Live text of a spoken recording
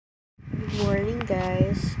morning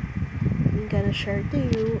guys, I'm gonna share to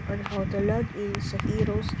you on how to log in sa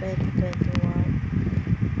Heroes 2021.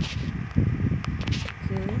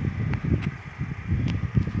 Okay.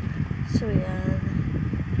 So yan,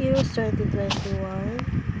 Heroes 2021.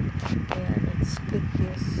 Ayan, let's click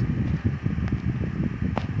this.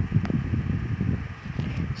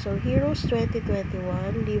 So Heroes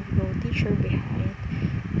 2021, leave no teacher behind.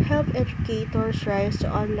 Help educators rise to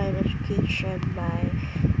online education by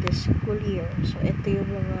this school year. So ito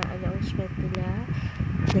yung mga announcement nila.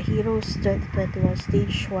 The Heroes 2021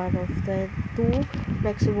 Stage 1 of 2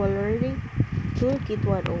 Flexible Learning Toolkit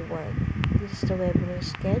 101. This is the webinar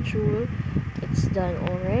schedule. It's done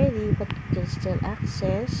already, but you can still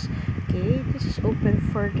access. Okay, this is open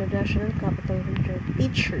for the National Capital Hunter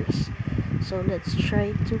teachers. So let's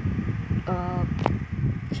try to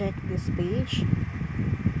check this page.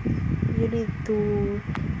 You need to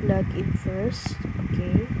log in first.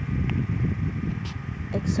 Okay,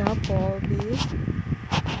 example B.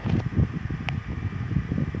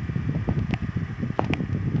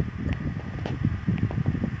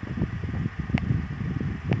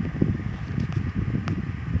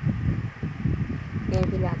 Yan,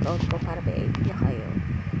 nilagout ko para may idea kayo.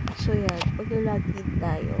 So yan, pag nalogin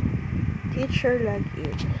tayo, teacher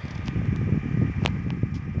login.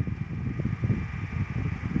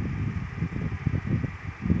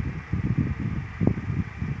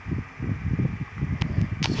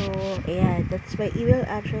 So, ayan, that's my email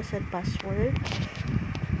address and password.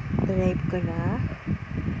 Type ko na.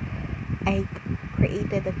 I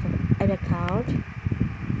created an account.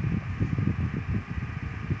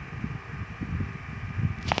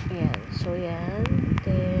 Ayan, so yan.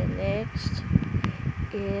 Then, next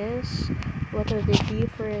is what are the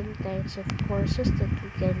different kinds of courses that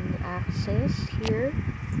we can access here.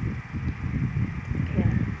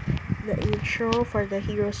 The intro for the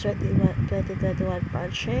Heroes 2021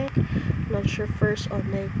 project. Launch your first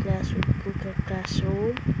online class with Google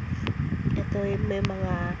Classroom. Ito yung may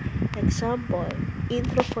mga example.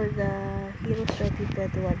 Intro for the Heroes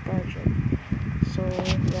 2021 project. So,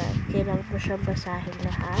 yeah, kailangan mo siyang basahin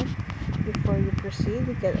lahat. Before you proceed,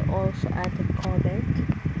 you can also add a comment.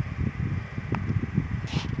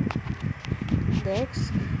 Next,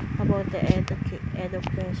 about the end of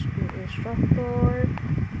classroom instructor.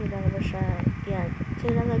 Kailangan mo siya, yan,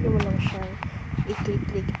 kailangan mo lang siyang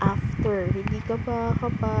i-click after. Hindi ka pa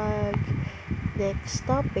kapag next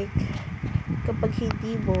topic, kapag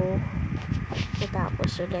hindi mo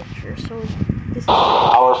natapos yung lecture. So, this is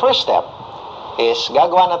our first step is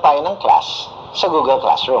gagawa na tayo ng class sa Google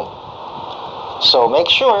Classroom. So, make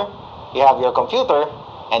sure you have your computer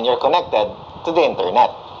and you're connected to the internet.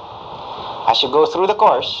 As you go through the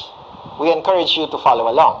course, we encourage you to follow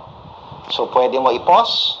along. So, pwede mo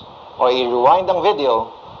i-pause or i-rewind ang video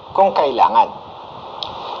kung kailangan.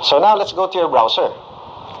 So, now let's go to your browser.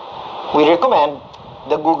 We recommend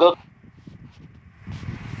the Google.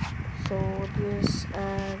 So, this,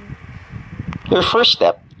 Your first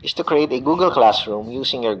step is to create a Google Classroom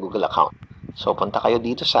using your Google account. So, punta kayo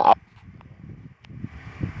dito sa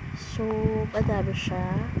So, madami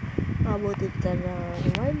siya. Abutin ka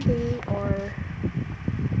ng one day or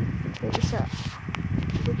isa.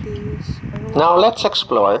 Now, let's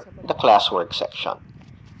explore the classwork section.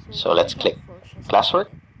 So, let's click classwork.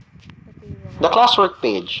 The classwork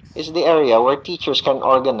page is the area where teachers can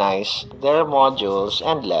organize their modules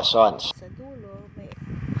and lessons. Sa dulo, may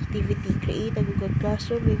activity. Create a Google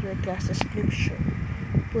Classroom with your class description.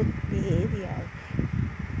 Put the yan.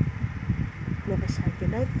 Babasahin nyo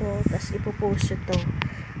lang ito, tapos ipopost ito.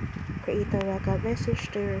 Create a welcome message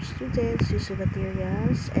to your students using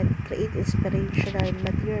materials and create inspirational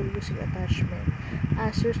material using attachment.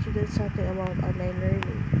 Ask your students something about online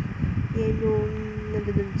learning. Yan yung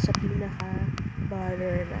nandun sa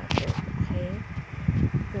pinaka-banner natin. Okay?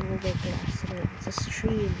 The Google Classroom. Sa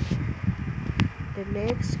stream. The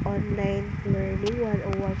next, online learning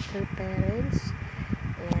 101 for parents.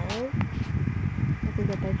 Ayan. Natin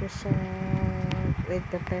na tayo sa with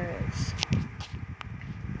the parents.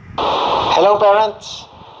 Hello parents!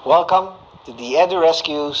 Welcome to the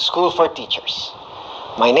EduRescue School for Teachers.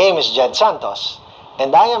 My name is Jed Santos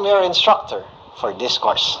and I am your instructor for this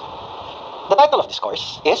course. The title of this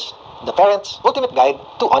course is The Parent's Ultimate Guide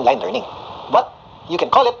to Online Learning, but you can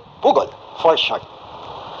call it BUGOL for short.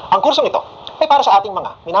 Ang kursong ito ay para sa ating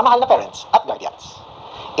mga minamahal na parents at guardians.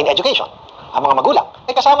 In education, ang mga magulang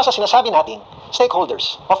ay kasama sa sinasabi nating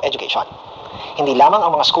stakeholders of education. Hindi lamang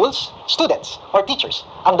ang mga schools, students, or teachers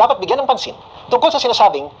ang dapat bigyan ng pansin tungkol sa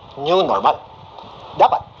sinasabing new normal.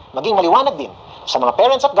 Dapat maging maliwanag din sa mga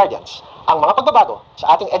parents at guardians ang mga pagbabago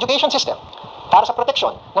sa ating education system para sa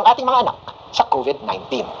proteksyon ng ating mga anak sa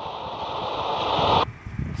COVID-19.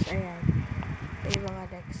 Tapos ayan, may mga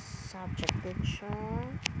next subject din siya.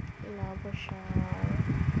 Wala ba siya?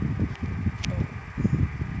 Ayan.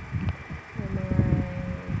 May mga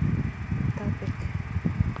topic.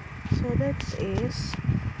 So next is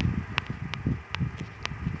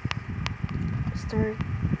start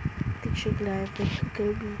teaching live with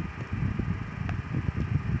Google Meet.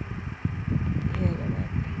 Ayan naman.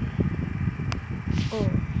 Oh,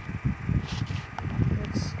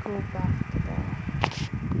 let's go back to the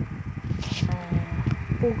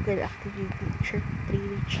Google Activity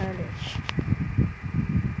Training Challenge.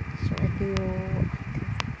 So, ito yung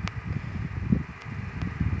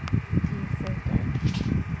activity for that.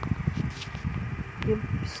 Yung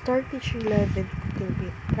start teaching live with Google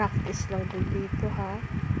Meet. Practice lang din dito ha.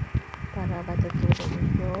 Para matutunan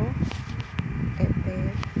ninyo. And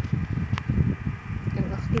then, ang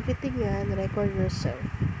activity niyan, record yourself.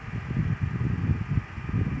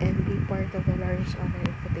 And be part of a large honor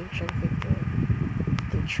invitation video.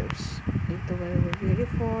 Teachers need to wear your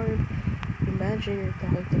uniform. Imagine you're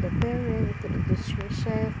talking to the parent, introduce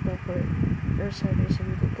yourself, record yourself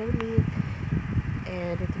using Google Meet,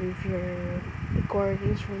 and retrieve your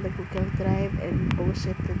recordings from the Google Drive and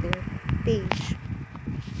post it to their page.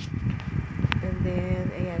 And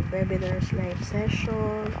then, ayan, webinars, live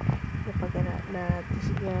session, napagana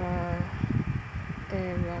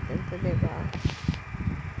and natin ito, diba?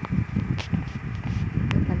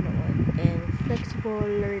 And flexible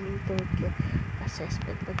learning toolkit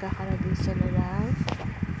assessment. Magkakaroon din sila ng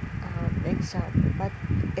exam. But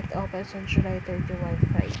it opens on July 31,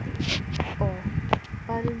 Friday.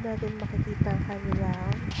 Paano natin makikita ang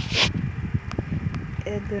kanilang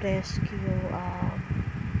EduRescue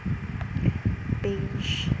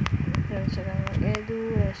page? Meron silang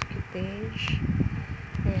EduRescue page.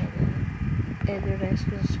 Ayan.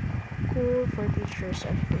 EduRescue School for Teachers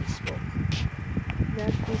on Facebook.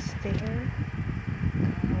 That is there.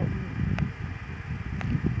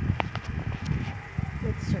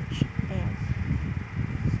 Let's search. And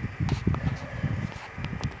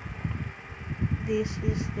this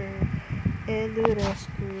is their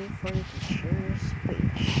EduRescue for Teachers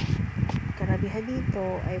page. Karamihan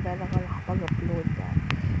dito ay nakapag-upload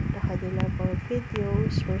na kanilang mga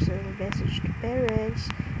videos, personal message to parents,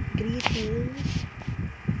 greetings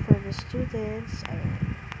for the students,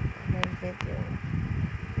 ayan, may video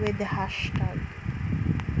with the hashtag.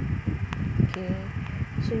 Okay.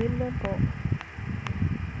 So, yun lang po.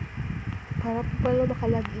 Para po pala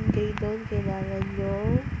makalagin kayo doon, kailangan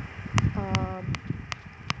nyo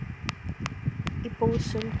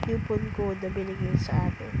i-post yung coupon code na binigay sa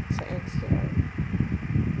atin sa NCR.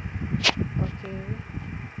 Okay.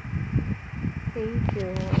 Thank you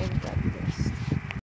and God bless.